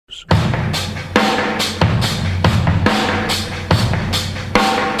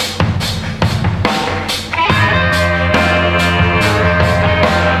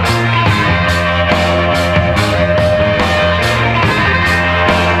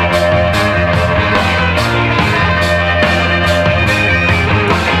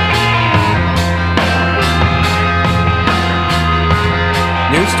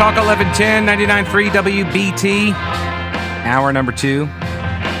Talk 1110, 99.3 WBT. Hour number 2.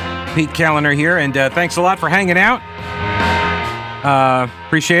 Pete Callender here, and thanks a lot for hanging out.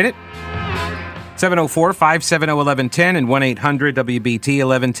 Appreciate it. 704-570-1110 and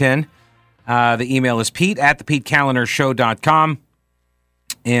 1-800-WBT-1110. The email is Pete at thePeteCallenderShow.com.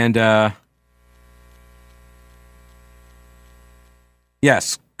 And,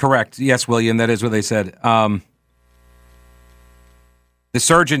 yes, correct. Yes, William, that is what they said. The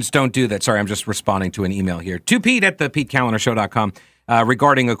surgeons don't do that. Sorry, I'm just responding to an email here. To Pete at thePeteCallenderShow.com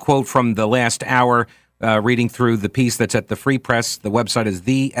regarding a quote from the last hour, reading through the piece that's at the Free Press. The website is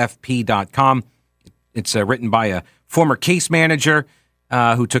thefp.com. It's written by a former case manager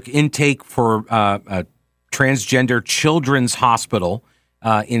who took intake for a transgender children's hospital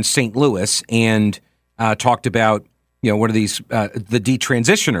in St. Louis and talked about, one of these, the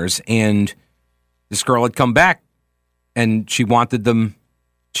detransitioners. And this girl had come back and she wanted the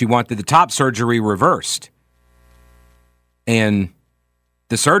top surgery reversed. And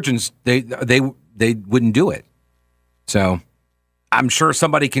the surgeons, they wouldn't do it. So I'm sure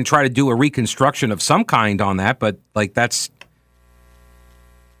somebody can try to do a reconstruction of some kind on that, but that's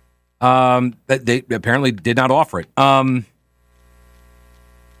they apparently did not offer it.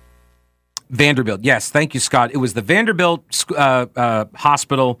 Vanderbilt, yes, thank you, Scott. It was the Vanderbilt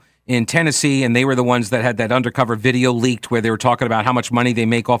hospital in Tennessee, and they were the ones that had that undercover video leaked where they were talking about how much money they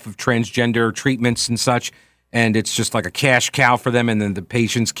make off of transgender treatments and such, and it's just like a cash cow for them, and then the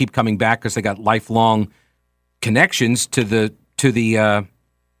patients keep coming back because they got lifelong connections to the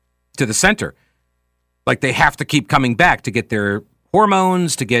center. Like they have to keep coming back to get their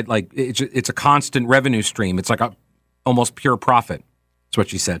hormones, to get it's a constant revenue stream. It's like a almost pure profit. That's what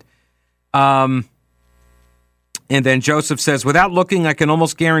she said. And then Joseph says, without looking, I can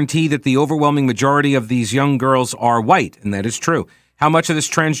almost guarantee that the overwhelming majority of these young girls are white, and that is true. How much of this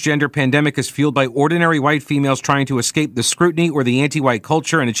transgender pandemic is fueled by ordinary white females trying to escape the scrutiny or the anti-white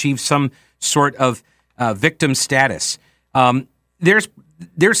culture and achieve some sort of victim status? There's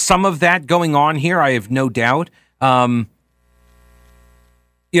some of that going on here, I have no doubt. But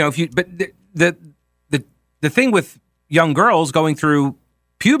the thing with young girls going through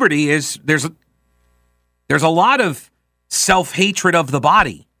puberty is there's a lot of self-hatred of the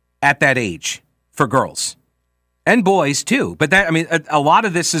body at that age for girls and boys too. But a lot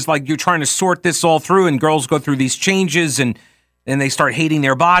of this is like you're trying to sort this all through, and girls go through these changes and they start hating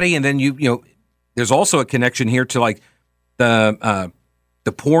their body, and then there's also a connection here to like the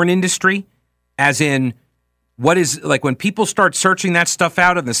porn industry, as in what is like when people start searching that stuff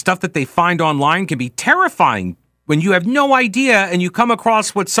out, and the stuff that they find online can be terrifying when you have no idea and you come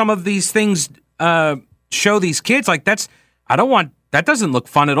across what some of these things show these kids. Like that doesn't look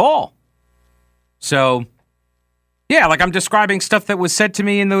fun at all. So yeah, like I'm describing stuff that was said to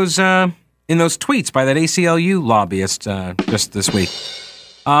me in those tweets by that ACLU lobbyist just this week.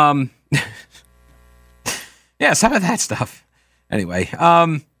 Yeah, some of that stuff. Anyway, all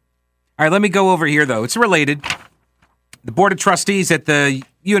right, let me go over here, though. It's related. The Board of Trustees at the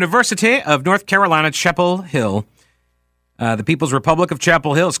University of North Carolina, Chapel Hill, the People's Republic of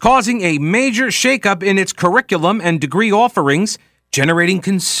Chapel Hill, is causing a major shakeup in its curriculum and degree offerings, generating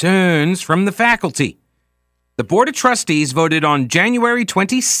concerns from the faculty. The Board of Trustees voted on January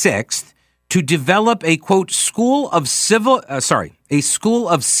 26th to develop a, quote, school of civic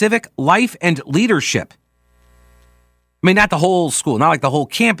life and leadership. I mean, not the whole school, not like the whole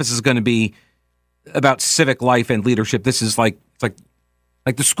campus is going to be about civic life and leadership. This is like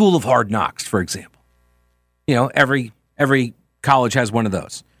the School of Hard Knocks, for example. Every college has one of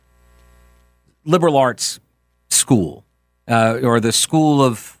those. Liberal arts school, or the school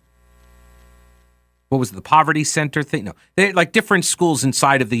of, what was it, the Poverty Center thing? No, they're like different schools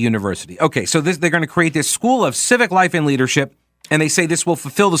inside of the university. Okay, so they're going to create this school of civic life and leadership, and they say this will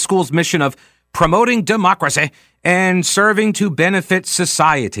fulfill the school's mission of promoting democracy and serving to benefit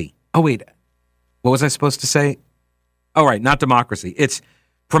society. Oh, wait. What was I supposed to say? Oh, right. Not democracy. It's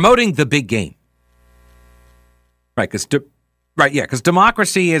promoting the big game. Right. Because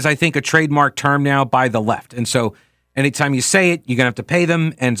democracy is, I think, a trademark term now by the left. And so anytime you say it, you're going to have to pay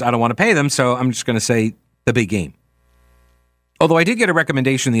them. And I don't want to pay them. So I'm just going to say the big game. Although I did get a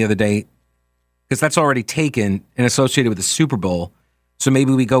recommendation the other day, because that's already taken and associated with the Super Bowl. So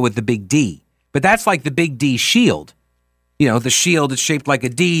maybe we go with the big D. But that's like the big D shield. The shield is shaped like a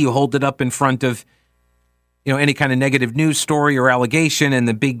D. You hold it up in front of, any kind of negative news story or allegation, and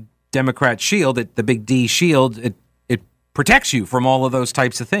the big Democrat shield, the big D shield, it protects you from all of those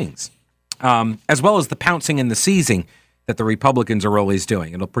types of things, as well as the pouncing and the seizing that the Republicans are always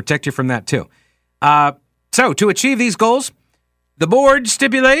doing. It'll protect you from that too. So to achieve these goals, The board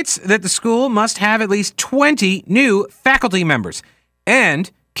stipulates that the school must have at least 20 new faculty members and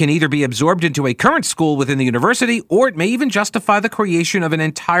can either be absorbed into a current school within the university, or it may even justify the creation of an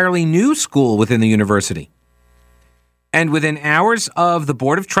entirely new school within the university. And within hours of the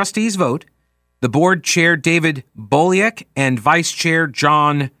Board of Trustees vote, the board chair David Boliek and vice chair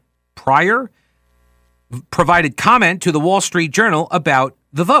John Pryor provided comment to the Wall Street Journal about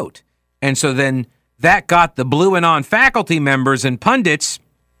the vote. And so then that got the blue and on faculty members and pundits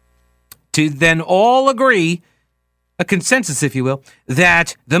to then all agree, a consensus, if you will,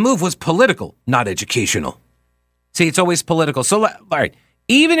 that the move was political, not educational. See, it's always political. So, all right,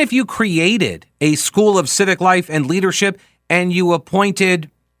 even if you created a school of civic life and leadership and you appointed,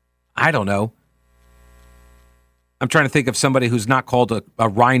 I don't know, I'm trying to think of somebody who's not called a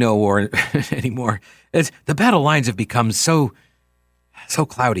rhino or anymore. The battle lines have become so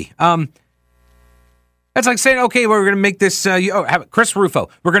cloudy. That's like saying, okay, we're going to make this, Chris Rufo.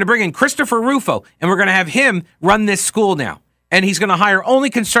 We're going to bring in Christopher Rufo, and we're going to have him run this school now. And he's going to hire only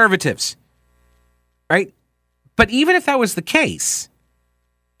conservatives, right? But even if that was the case,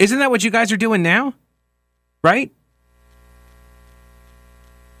 isn't that what you guys are doing now, right?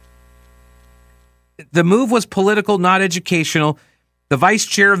 The move was political, not educational. The vice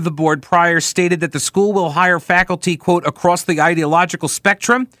chair of the board, Pryor, stated that the school will hire faculty, quote, across the ideological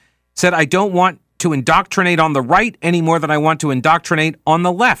spectrum, said, I don't want to indoctrinate on the right any more than I want to indoctrinate on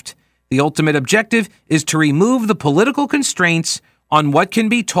the left. The ultimate objective is to remove the political constraints on what can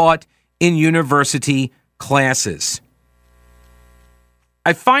be taught in university classes.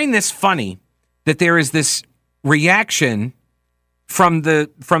 I find this funny that there is this reaction from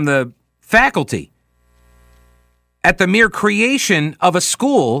the faculty at the mere creation of a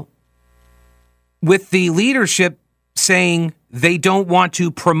school, with the leadership saying they don't want to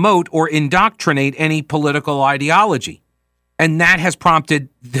promote or indoctrinate any political ideology. And that has prompted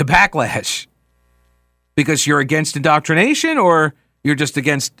the backlash. Because you're against indoctrination, or you're just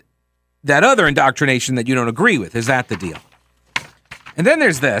against that other indoctrination that you don't agree with? Is that the deal? And then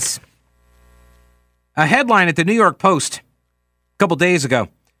there's this. A headline at the New York Post a couple days ago.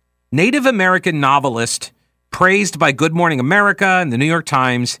 Native American novelist praised by Good Morning America and the New York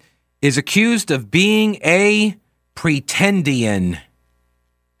Times is accused of being a pretendian.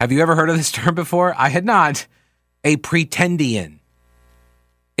 Have you ever heard of this term before? I had not. A pretendian.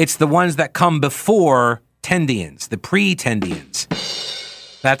 It's the ones that come before tendians, the pretendians.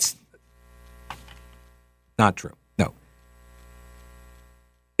 That's not true. No.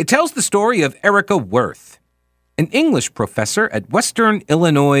 It tells the story of Erica Worth, an English professor at Western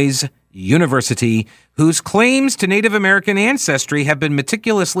Illinois University, whose claims to Native American ancestry have been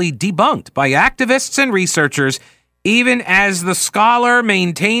meticulously debunked by activists and researchers, even as the scholar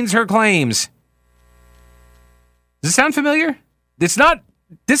maintains her claims. Does it sound familiar? This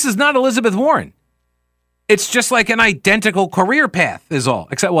is not Elizabeth Warren. It's just like an identical career path is all,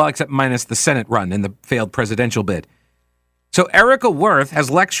 except minus the Senate run and the failed presidential bid. So Erica Worth has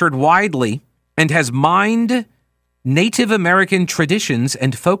lectured widely and has mined Native American traditions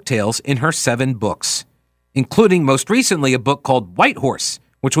and folktales in her 7 books, including most recently a book called White Horse,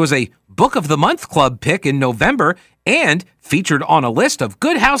 which was a Book of the Month Club pick in November and featured on a list of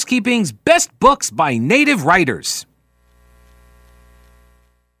Good Housekeeping's best books by Native writers.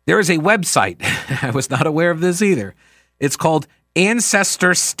 There is a website, I was not aware of this either, it's called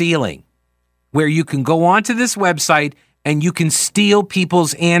Ancestor Stealing, where you can go onto this website and you can steal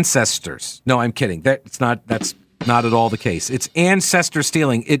people's ancestors. No, I'm kidding. That's not at all the case. It's ancestor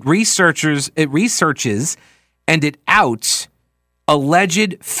stealing. It researches, and it outs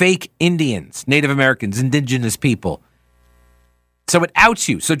alleged fake Indians, Native Americans, indigenous people. So it outs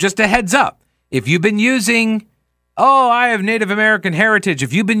you. So just a heads up. If you've been using, I have Native American heritage,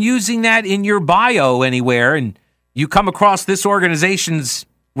 if you've been using that in your bio anywhere and you come across this organization's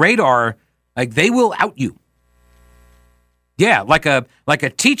radar, like, they will out you. Yeah, like a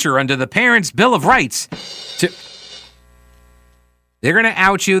teacher under the Parents' Bill of Rights. They're going to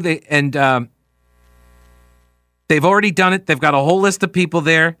out you, and they've already done it. They've got a whole list of people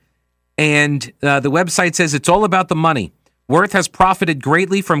there, and the website says it's all about the money. Worth has profited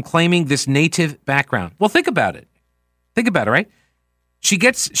greatly from claiming this native background. Well, think about it. Think about it, right? She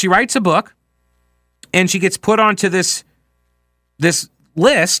writes a book, and she gets put onto this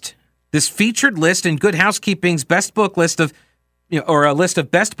list, this featured list in Good Housekeeping's best book list of, or a list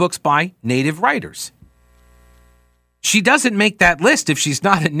of best books by Native writers. She doesn't make that list if she's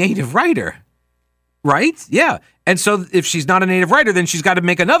not a Native writer, right? Yeah. And so if she's not a Native writer, then she's got to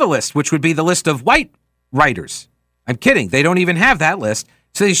make another list, which would be the list of white writers. I'm kidding. They don't even have that list.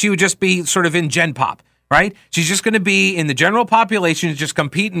 So she would just be sort of in Gen Pop right? She's just going to be in the general population, just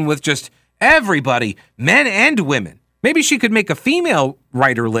competing with just everybody, men and women. Maybe she could make a female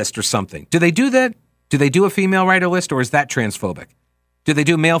writer list or something. Do they do that? Do they do a female writer list, or is that transphobic? Do they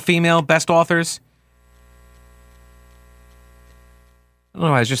do male, female, best authors? I don't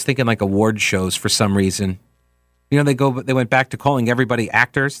know. I was just thinking like award shows for some reason. You know, they went back to calling everybody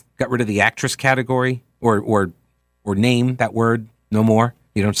actors, got rid of the actress category, or name that word no more.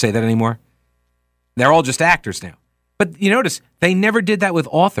 You don't say that anymore. They're all just actors now. But you notice they never did that with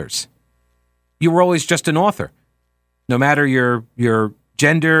authors. You were always just an author. No matter your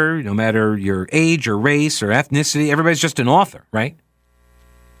gender, no matter your age or race or ethnicity, everybody's just an author, right?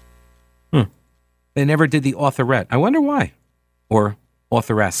 They never did the authorette. I wonder why. Or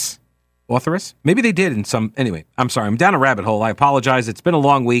authoress. Authoress? Maybe they did in some... Anyway, I'm sorry. I'm down a rabbit hole. I apologize. It's been a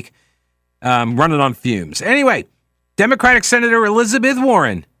long week. Running on fumes. Anyway, Democratic Senator Elizabeth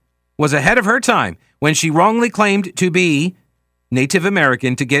Warren was ahead of her time when she wrongly claimed to be Native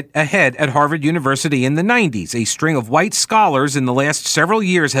American to get ahead at Harvard University in the 90s. A string of white scholars in the last several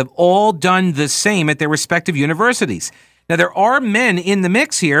years have all done the same at their respective universities. Now, there are men in the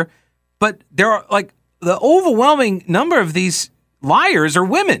mix here, but there are, like, the overwhelming number of these liars are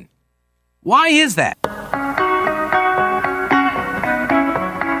women. Why is that?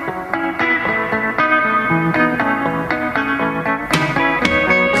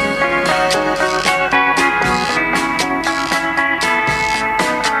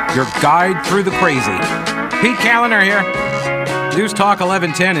 Your guide through the crazy. Pete Callender here. News Talk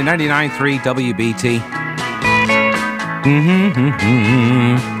 1110 and 99.3 WBT.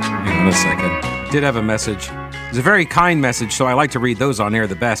 Hang on a second. Did have a message. It's a very kind message, so I like to read those on air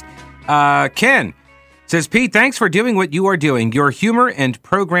the best. Ken says, Pete, thanks for doing what you are doing. Your humor and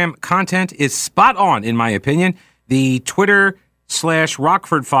program content is spot on, in my opinion. The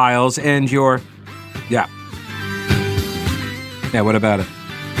Twitter/Rockford Files and your... Yeah, what about it?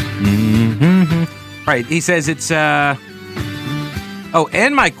 Right, he says it's... Oh,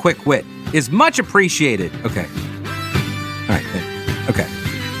 and my quick wit is much appreciated. Okay. All right, okay.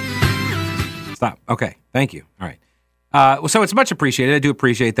 Stop. Okay, thank you. All right. So it's much appreciated. I do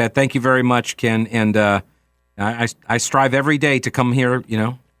appreciate that. Thank you very much, Ken. And I strive every day to come here,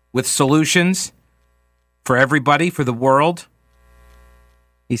 with solutions for everybody, for the world.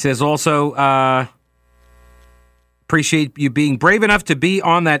 He says also, appreciate you being brave enough to be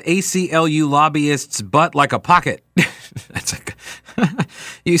on that ACLU lobbyist's butt like a pocket. That's like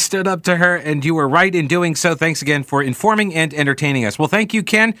you stood up to her, and you were right in doing so. Thanks again for informing and entertaining us. Well, thank you,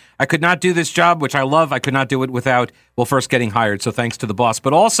 Ken. I could not do this job, which I love. I could not do it without, first getting hired. So thanks to the boss,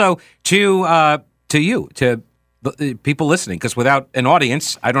 but also to you, to the people listening, because without an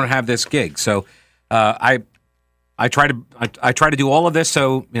audience, I don't have this gig. So I try to do all of this.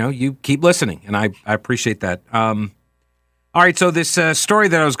 So you keep listening, and I appreciate that. All right. So this story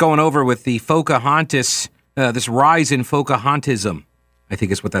that I was going over with the Pocahontas. This rise in Pocahontasism, I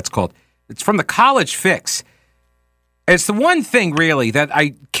think is what that's called. It's from the College Fix. It's the one thing really that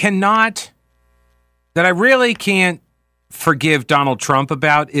I really can't forgive Donald Trump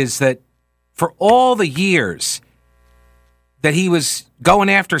about is that for all the years that he was going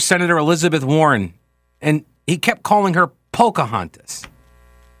after Senator Elizabeth Warren, and he kept calling her Pocahontas.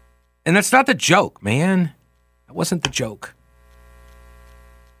 And that's not the joke, man. That wasn't the joke.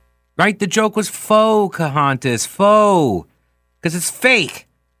 Right? The joke was Pocahontas. Faux. Because it's fake.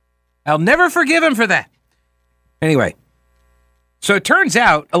 I'll never forgive him for that. Anyway. So it turns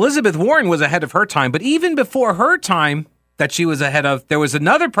out Elizabeth Warren was ahead of her time, but even before her time that she was ahead of, there was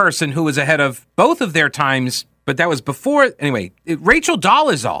another person who was ahead of both of their times, but that was before. Anyway, Rachel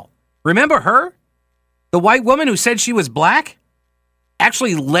Dolezal. Remember her? The white woman who said she was black?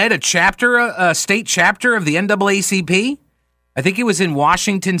 Actually led a state chapter of the NAACP? I think it was in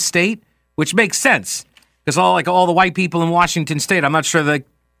Washington State, which makes sense because all the white people in Washington State, I'm not sure that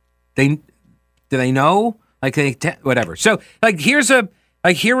do they know? Whatever. So here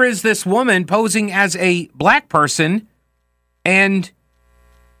is this woman posing as a black person, and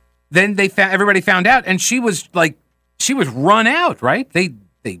then everybody found out, and she was run out, right? They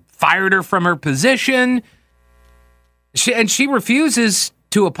fired her from her position. She refuses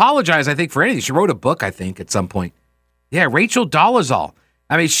to apologize, I think, for anything. She wrote a book, I think, at some point. Yeah, Rachel Dolezal.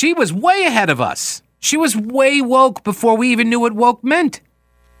 I mean, she was way ahead of us. She was way woke before we even knew what woke meant.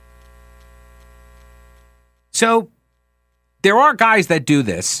 So there are guys that do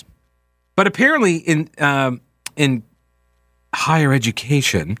this, but apparently in higher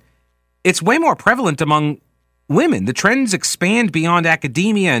education, it's way more prevalent among women. The trends expand beyond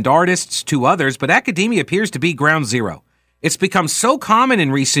academia and artists to others, but academia appears to be ground zero. It's become so common in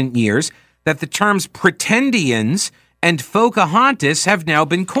recent years that the terms pretendians and Pocahontas have now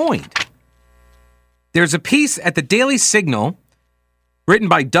been coined. There's a piece at the Daily Signal written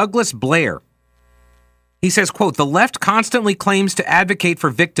by Douglas Blair. He says, quote, "The left constantly claims to advocate for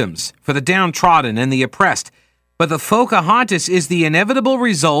victims, for the downtrodden and the oppressed, but the Pocahontas is the inevitable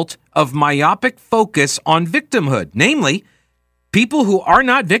result of myopic focus on victimhood, namely, people who are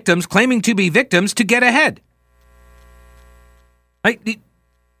not victims claiming to be victims to get ahead." Right?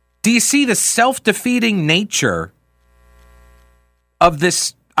 Do you see the self-defeating nature of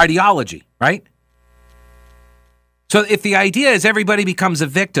this ideology, right? So if the idea is everybody becomes a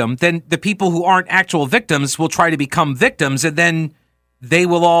victim, then the people who aren't actual victims will try to become victims, and then they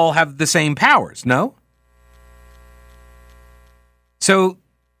will all have the same powers, no? So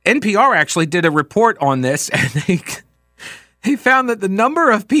NPR actually did a report on this, and they found that the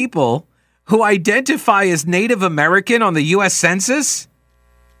number of people who identify as Native American on the U.S. Census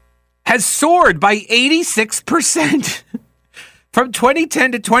has soared by 86% from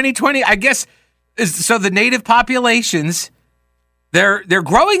 2010 to 2020. I guess, so the native populations, they're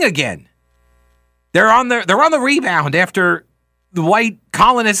growing again. They're on the rebound after the white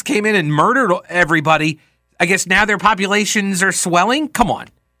colonists came in and murdered everybody. I guess now their populations are swelling? Come on.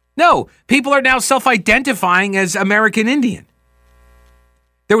 No, people are now self-identifying as American Indian.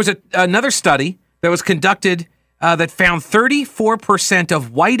 There was another study that was conducted that found 34%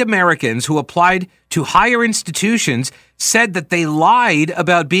 of white Americans who applied to higher institutions said that they lied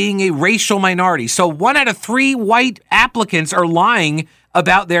about being a racial minority. So 1 out of 3 white applicants are lying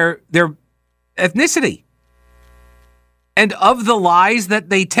about their ethnicity. And of the lies that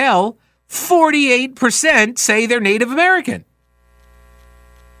they tell, 48% say they're Native American.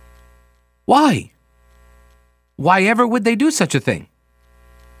 Why? Why ever would they do such a thing?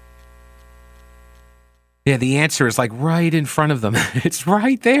 Yeah, the answer is like right in front of them. It's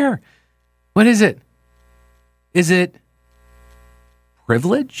right there. What is it? Is it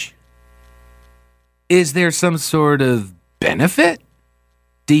privilege? Is there some sort of benefit?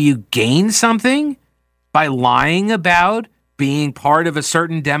 Do you gain something by lying about being part of a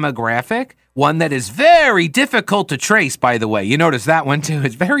certain demographic? One that is very difficult to trace, by the way. You notice that one too.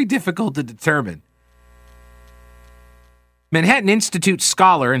 It's very difficult to determine. Manhattan Institute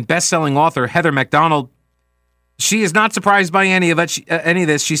scholar and best-selling author Heather McDonald, she is not surprised by any of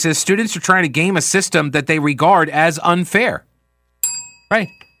this. She says students are trying to game a system that they regard as unfair. Right,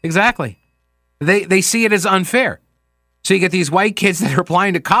 exactly. They see it as unfair. So you get these white kids that are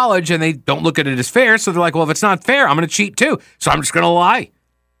applying to college and they don't look at it as fair. So they're like, well, if it's not fair, I'm going to cheat too. So I'm just going to lie.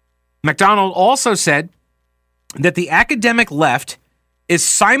 McDonald also said that the academic left is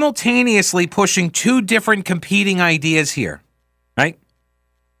simultaneously pushing 2 different competing ideas here. Right?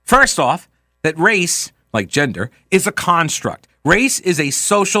 First off, that race, like gender, is a construct. Race is a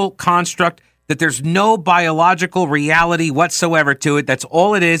social construct that there's no biological reality whatsoever to it. That's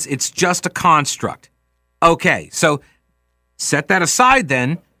all it is. It's just a construct. Okay, so set that aside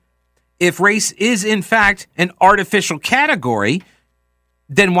then. If race is, in fact, an artificial category,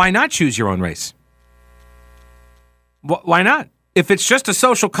 then why not choose your own race? Why not? If it's just a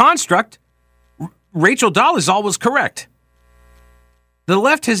social construct, Rachel Dahl is always correct. The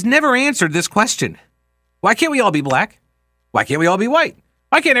left has never answered this question. Why can't we all be black? Why can't we all be white?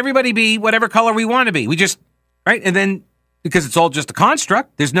 Why can't everybody be whatever color we want to be? We just, right? And then, because it's all just a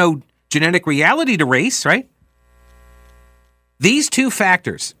construct, there's no genetic reality to race, right? These 2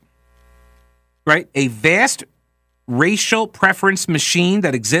 factors, right? A vast racial preference machine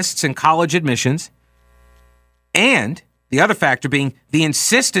that exists in college admissions, and the other factor being the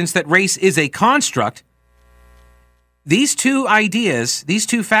insistence that race is a construct. These 2 ideas, these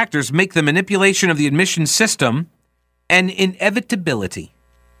 2 factors make the manipulation of the admission system an inevitability.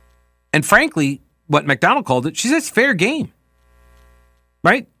 And frankly, what McDonald called it, she says fair game.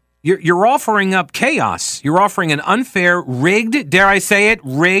 Right? You're offering up chaos. You're offering an unfair, rigged, dare I say it,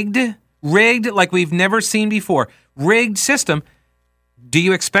 rigged like we've never seen before, rigged system. Do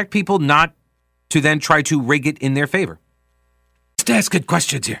you expect people not to then try to rig it in their favor? Just ask good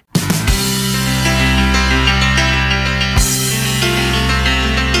questions here.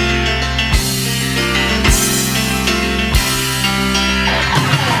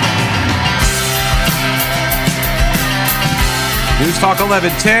 News Talk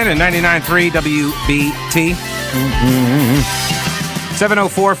 1110 and 99.3 WBT.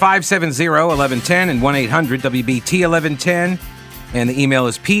 704-570-1110 and 1-800-WBT-1110. And the email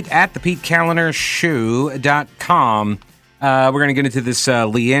is pete@thepetekallenershow.com. We're going to get into this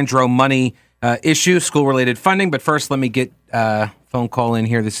Leandro money issue, school-related funding. But first, let me get a phone call in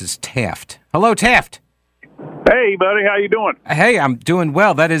here. This is Taft. Hello, Taft. Hey, buddy. How you doing? Hey, I'm doing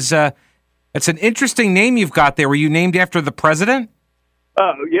well. That is It's an interesting name you've got there. Were you named after the president?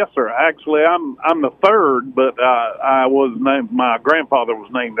 Yes, sir. Actually, I'm the third, but I was named. My grandfather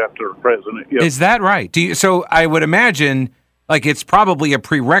was named after the president. Yes. Is that right? So I would imagine, like, it's probably a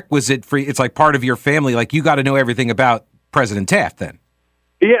prerequisite for. It's like part of your family. Like, you got to know everything about President Taft, then.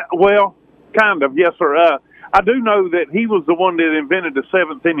 Yeah. Well, kind of. Yes, sir. I do know that he was the one that invented the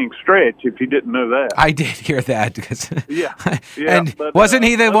seventh inning stretch. If you didn't know that, I did hear that. Yeah. And but, wasn't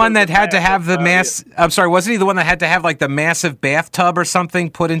he the one that had to have the mass? I'm sorry. Wasn't he the one that had to have like the massive bathtub or something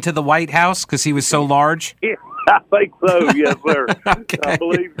put into the White House because he was so large? Yeah, I think so. Yes, sir. Okay. I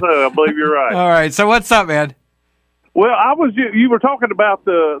believe so. I believe you're right. All right. So what's up, man? Well, you were talking about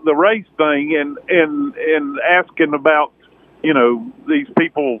the race thing and asking about these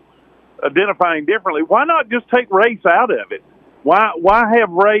people identifying differently. Why not just take race out of it? Why have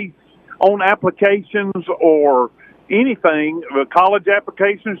race on applications or anything, college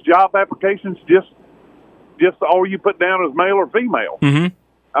applications, job applications, just all you put down is male or female? Mm-hmm.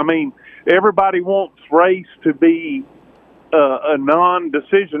 I mean, everybody wants race to be a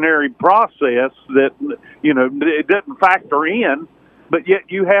non-decisionary process that, it doesn't factor in, but yet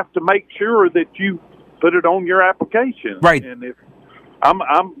you have to make sure that you put it on your application. Right. And if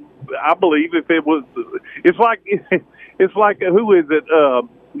I believe if it was, it's like who is it?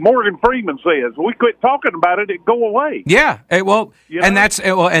 Morgan Freeman says, we quit talking about it, it'd go away. Yeah. And that's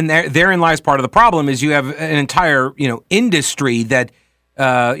therein lies part of the problem is you have an entire industry that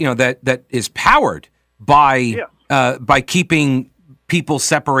that is powered by keeping people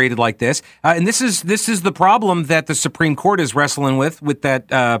separated like this. And this is the problem that the Supreme Court is wrestling with that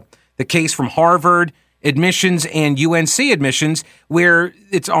the case from Harvard admissions and UNC admissions, where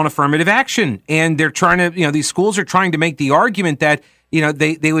it's on affirmative action, and they're trying to, these schools are trying to make the argument that,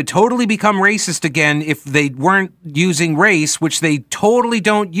 they would totally become racist again if they weren't using race, which they totally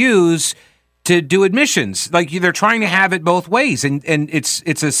don't use to do admissions. Like, they're trying to have it both ways, and it's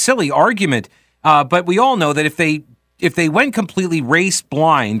a silly argument. But we all know that if they went completely race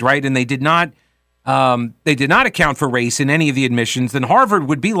blind, right, and they did not account for race in any of the admissions, then Harvard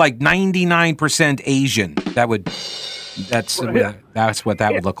would be like 99% Asian. That's what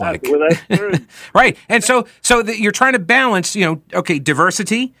that would look like. Well, that's true. Right. And so you're trying to balance,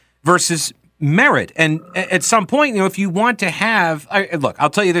 diversity versus merit. And at some point, if you want to have, look,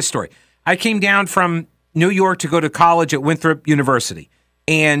 I'll tell you this story. I came down from New York to go to college at Winthrop University.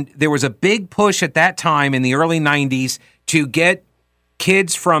 And there was a big push at that time in the early 90s to get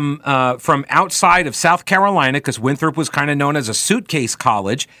kids from outside of South Carolina, because Winthrop was kind of known as a suitcase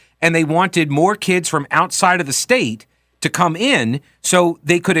college, and they wanted more kids from outside of the state to come in so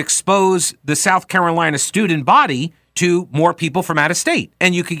they could expose the South Carolina student body to more people from out of state.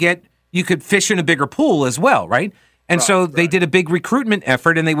 And you could fish in a bigger pool as well, right? And they did a big recruitment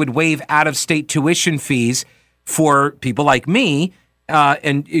effort, and they would waive out-of-state tuition fees for people like me.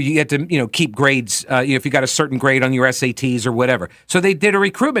 And you had to, keep grades if you got a certain grade on your SATs or whatever. So they did a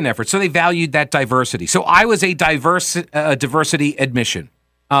recruitment effort. So they valued that diversity. So I was a diversity admission.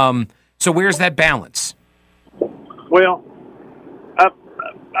 So where's that balance? Well,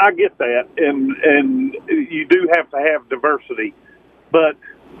 I get that, and you do have to have diversity, but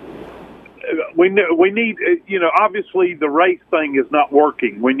we need, obviously the race thing is not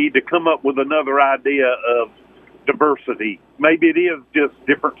working. We need to come up with another idea of diversity. Maybe it is just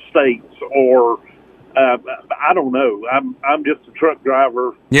different states, or I don't know. I'm just a truck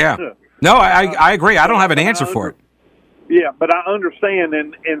driver. Yeah. No, I agree. I don't have an answer for it. Yeah, but I understand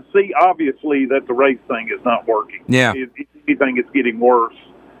and see obviously that the race thing is not working. Yeah. If anything, it's getting worse,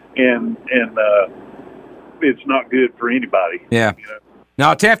 and it's not good for anybody. Yeah.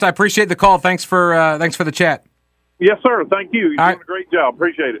 No, Taft, I appreciate the call. Thanks for the chat. Yes, sir. Thank you. You're doing a great job.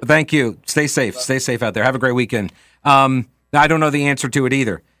 Appreciate it. Thank you. Stay safe. Stay safe out there. Have a great weekend. I don't know the answer to it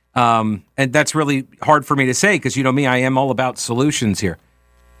either. And that's really hard for me to say because, me, I am all about solutions here.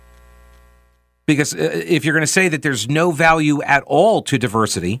 Because if you're going to say that there's no value at all to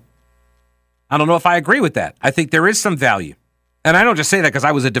diversity, I don't know if I agree with that. I think there is some value. And I don't just say that because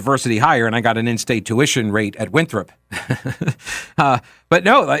I was a diversity hire and I got an in-state tuition rate at Winthrop. But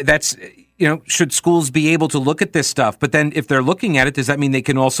no, that's... should schools be able to look at this stuff? But then if they're looking at it, does that mean they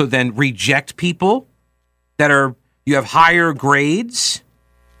can also then reject people that you have higher grades,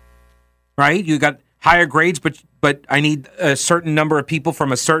 right? You got higher grades, but I need a certain number of people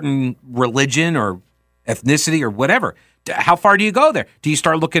from a certain religion or ethnicity or whatever. How far do you go there? Do you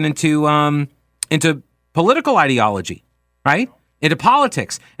start looking into political ideology, right? Into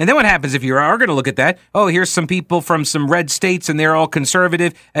politics. And then what happens if you are going to look at that? Oh, here's some people from some red states and they're all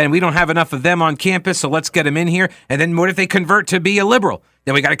conservative and we don't have enough of them on campus, so let's get them in here. And then what if they convert to be a liberal?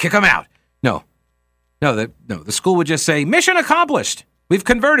 Then we got to kick them out. No. The school would just say, mission accomplished. We've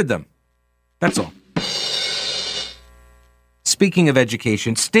converted them. That's all. Speaking of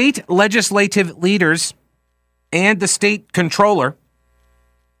education, state legislative leaders and the state controller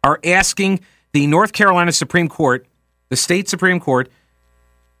are asking the North Carolina Supreme Court, the state Supreme Court,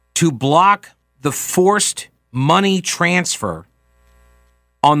 to block the forced money transfer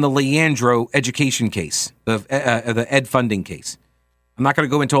on the Leandro education case, the ed funding case. I'm not going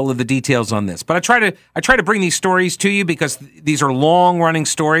to go into all of the details on this, but I try to bring these stories to you because these are long-running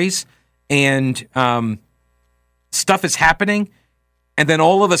stories, and stuff is happening, and then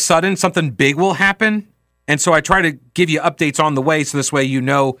all of a sudden something big will happen, and so I try to give you updates on the way, so this way you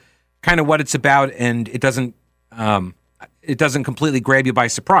know kind of what it's about, and it doesn't completely grab you by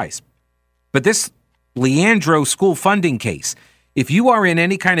surprise. But this Leandro school funding case, if you are in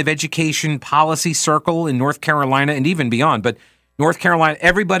any kind of education policy circle in North Carolina and even beyond, but North Carolina,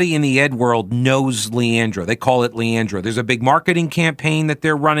 everybody in the ed world knows Leandro. They call it Leandro. There's a big marketing campaign that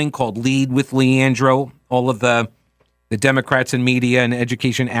they're running called Lead with Leandro. All of the Democrats and media and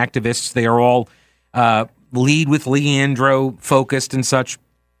education activists, they are all Lead with Leandro focused and such.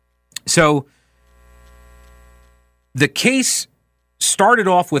 So the case started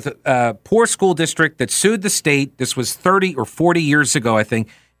off with a poor school district that sued the state. This was 30 or 40 years ago, I think.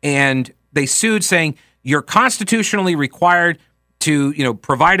 And they sued saying, you're constitutionally required to,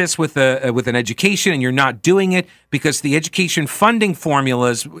 provide us with an education, and you're not doing it because the education funding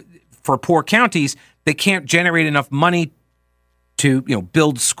formulas for poor counties, they can't generate enough money to,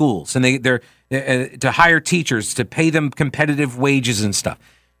 build schools, and they're to hire teachers, to pay them competitive wages and stuff.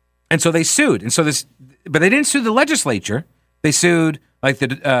 And so they sued. And so but they didn't sue the legislature. They sued like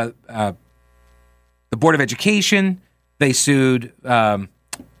the Board of Education. They sued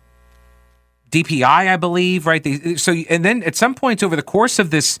DPI, I believe, right? And then at some points over the course of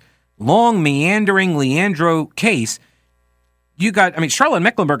this long, meandering Leandro case, you got, Charlotte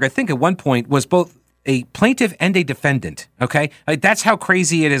Mecklenburg, I think at one point was both a plaintiff and a defendant, okay? That's how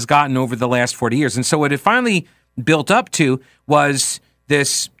crazy it has gotten over the last 40 years. And so what it finally built up to was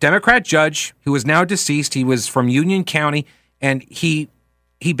this Democrat judge who is now deceased. He was from Union County, and he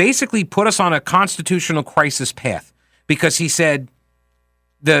basically put us on a constitutional crisis path because he said,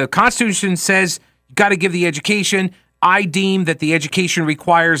 the Constitution says you got to give the education. I deem that the education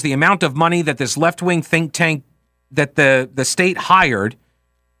requires the amount of money that this left-wing think tank that the state hired,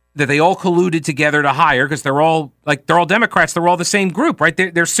 that they all colluded together to hire, because they're all Democrats. They're all the same group, right?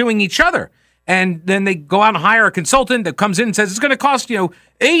 They're suing each other. And then they go out and hire a consultant that comes in and says it's going to cost,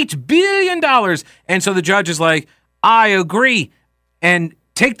 $8 billion. And so the judge is like, I agree. And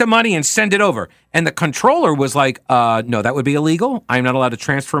take the money and send it over. And the controller was like, no, that would be illegal. I'm not allowed to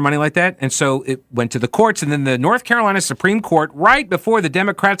transfer money like that. And so it went to the courts. And then the North Carolina Supreme Court, right before the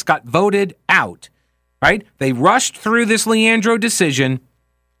Democrats got voted out, right? They rushed through this Leandro decision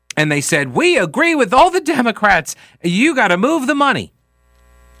and they said, we agree with all the Democrats. You got to move the money.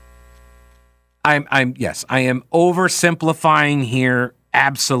 I am oversimplifying here.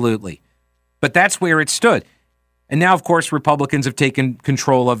 Absolutely. But that's where it stood. And now, of course, Republicans have taken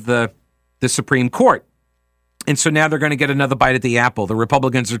control of the Supreme Court. And so now they're going to get another bite at the apple. The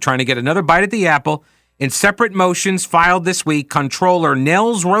Republicans are trying to get another bite at the apple. In separate motions filed this week, Comptroller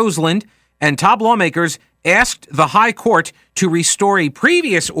Nels Roseland and top lawmakers asked the High Court to restore a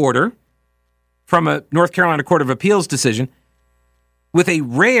previous order from a North Carolina Court of Appeals decision with a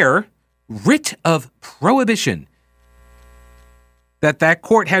rare writ of prohibition. That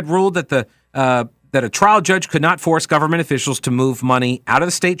court had ruled that that a trial judge could not force government officials to move money out of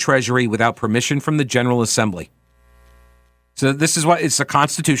the state treasury without permission from the General Assembly. So this is why it's a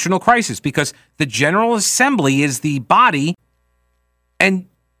constitutional crisis, because the General Assembly is the body, and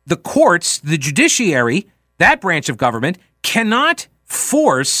the courts, the judiciary, that branch of government, cannot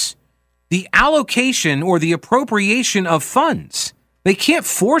force the allocation or the appropriation of funds. They can't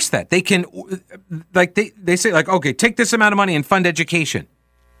force that. They can, they say, okay, take this amount of money and fund education.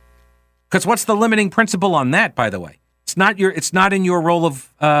 Because what's the limiting principle on that, by the way? It's not in your role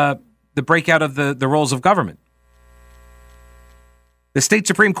of the breakout of the roles of government. The state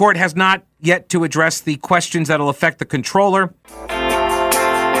Supreme Court has not yet to address the questions that will affect the controller.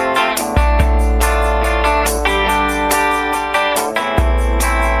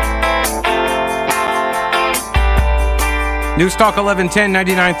 News Talk 1110,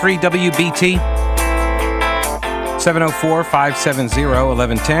 99.3 WBT.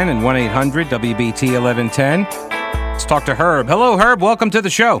 704-570-1110 and 1-800-WBT-1110. Let's talk to Herb. Hello, Herb. Welcome to the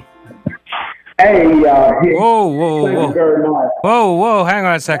show. Hey, Whoa. thank you very much. Whoa. Hang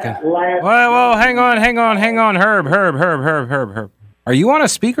on a second. Whoa. Hang on. Herb. Are you on a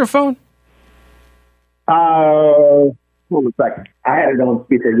speakerphone? Hold on a second. I had it on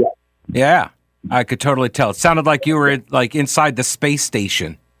speaker yet. Yeah, I could totally tell. It sounded like you were like inside the space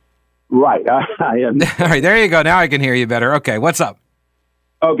station. Right, I am. All right, there you go. Now I can hear you better. Okay, what's up?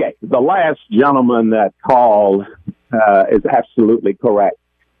 Okay, the last gentleman that called is absolutely correct.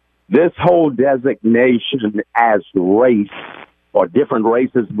 This whole designation as race or different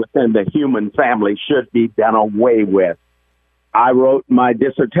races within the human family should be done away with. I wrote my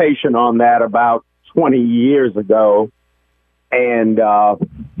dissertation on that about 20 years ago, and a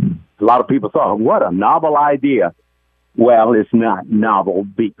lot of people thought, what a novel idea. Well, it's not novel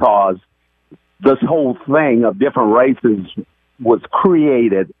because this whole thing of different races was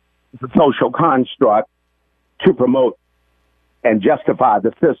created as a social construct to promote and justify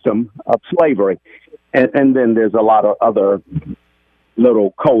the system of slavery. And then there's a lot of other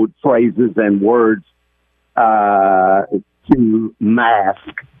little code phrases and words to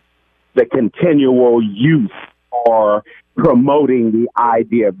mask the continual use or promoting the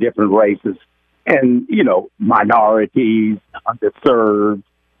idea of different races and, you know, minorities, underserved,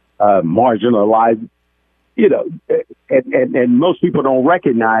 marginalized, you know, and most people don't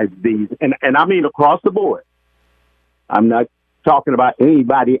recognize these. And I mean across the board. I'm not talking about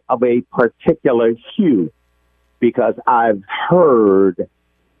anybody of a particular hue, because I've heard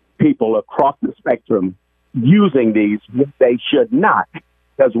people across the spectrum using these when they should not.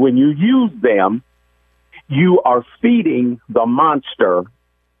 Because when you use them, you are feeding the monster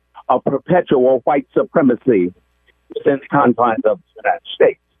of perpetual white supremacy within the confines of the United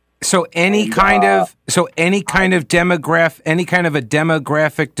States. So any kind of a demographic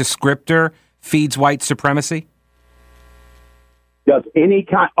descriptor feeds white supremacy? Does any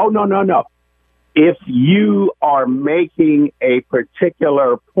kind? Oh, no. If you are making a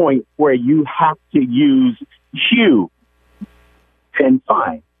particular point where you have to use hue, then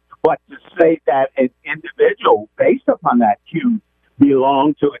fine. But to say that an individual based upon that hue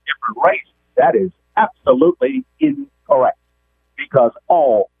belongs to a different race, that is absolutely incorrect. Because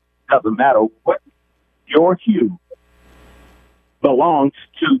doesn't matter what your hue belongs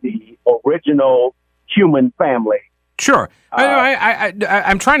to the original human family. Sure.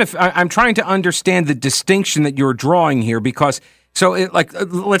 I'm trying to understand the distinction that you're drawing here, because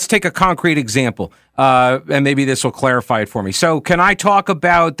let's take a concrete example, and maybe this will clarify it for me. So can I talk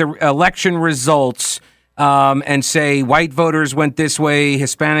about the election results and say white voters went this way,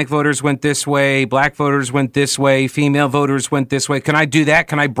 Hispanic voters went this way, black voters went this way, female voters went this way? Can I do that?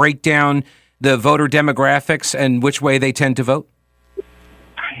 Can I break down the voter demographics and which way they tend to vote?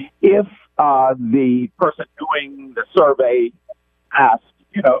 If the person doing the survey asks,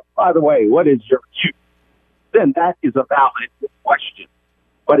 you know, by the way, what is your hue? Then that is a valid question.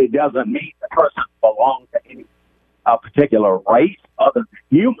 But it doesn't mean the person belongs to any particular race other than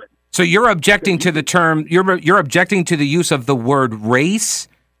human. So you're objecting to the term, you're objecting to the use of the word race?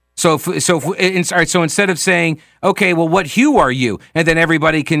 So instead of saying, okay, well, what hue are you? And then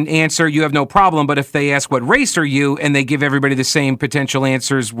everybody can answer, you have no problem. But if they ask what race are you, and they give everybody the same potential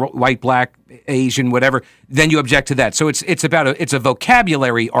answers, white, black, Asian, whatever, then you object to that. So it's a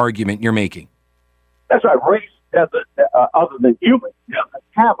vocabulary argument you're making. That's right. Race doesn't, other than human, doesn't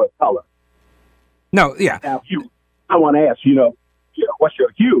have a color. No, yeah. Now, I want to ask, you know, what's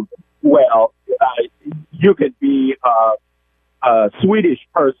your hue? Well, you could be a Swedish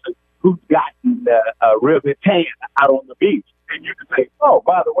person who's gotten a real good tan out on the beach. And you can say, oh,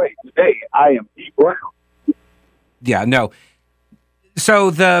 by the way, today I am deep brown. Yeah, no.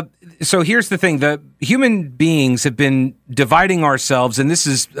 So here's the thing: the human beings have been dividing ourselves, and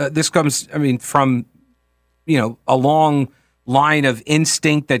this comes, I mean, from a long line of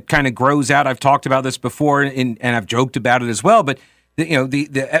instinct that kind of grows out. I've talked about this before, and I've joked about it as well. But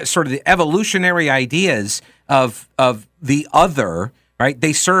the sort of the evolutionary ideas of the other, right?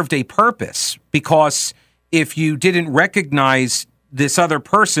 They served a purpose, because if you didn't recognize this other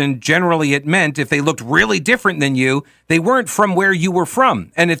person, generally it meant if they looked really different than you, they weren't from where you were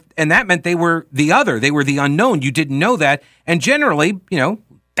from. And that meant they were the other, they were the unknown. You didn't know that. And generally,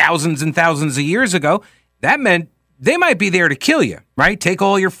 thousands and thousands of years ago, that meant they might be there to kill you, right? Take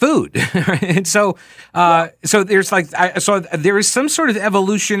all your food. And so there's there is some sort of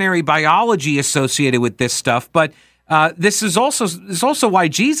evolutionary biology associated with this stuff. But this is also why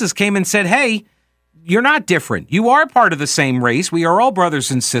Jesus came and said, hey, you're not different. You are part of the same race. We are all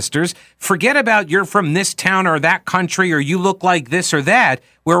brothers and sisters. Forget about you're from this town or that country, or you look like this or that.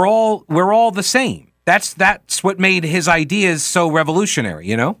 We're all the same. That's what made his ideas so revolutionary,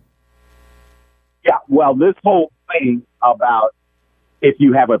 Yeah, well, this whole thing about if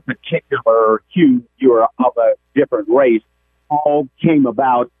you have a particular hue, you're of a different race, all came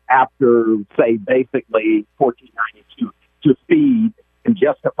about after, say, basically 1492 to feed and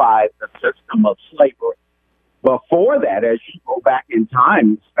justify the system of slavery. Before that, as you go back in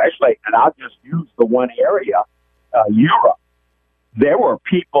time, especially, and I'll just use the one area, Europe, there were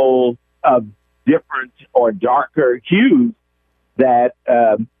people of different or darker hues that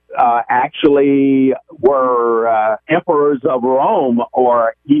actually were emperors of Rome,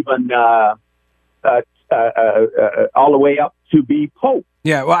 or even all the way up to be pope.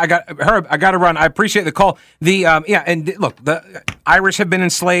 Yeah, well, I got to run. I appreciate the call. And look, the Irish have been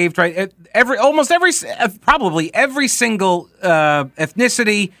enslaved, right? Probably every single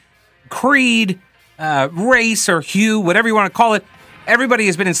ethnicity, creed, race, or hue, whatever you want to call it, everybody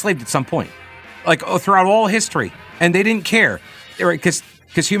has been enslaved at some point, like throughout all history, and they didn't care, right? Because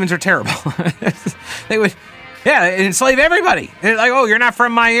humans are terrible. They would. Yeah, enslave everybody. They're like, oh, you're not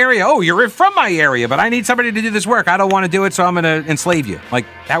from my area. Oh, you're from my area, but I need somebody to do this work. I don't want to do it, so I'm going to enslave you. Like,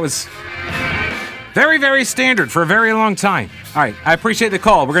 that was very, very standard for a very long time. All right, I appreciate the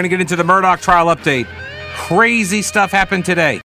call. We're going to get into the Murdaugh trial update. Crazy stuff happened today.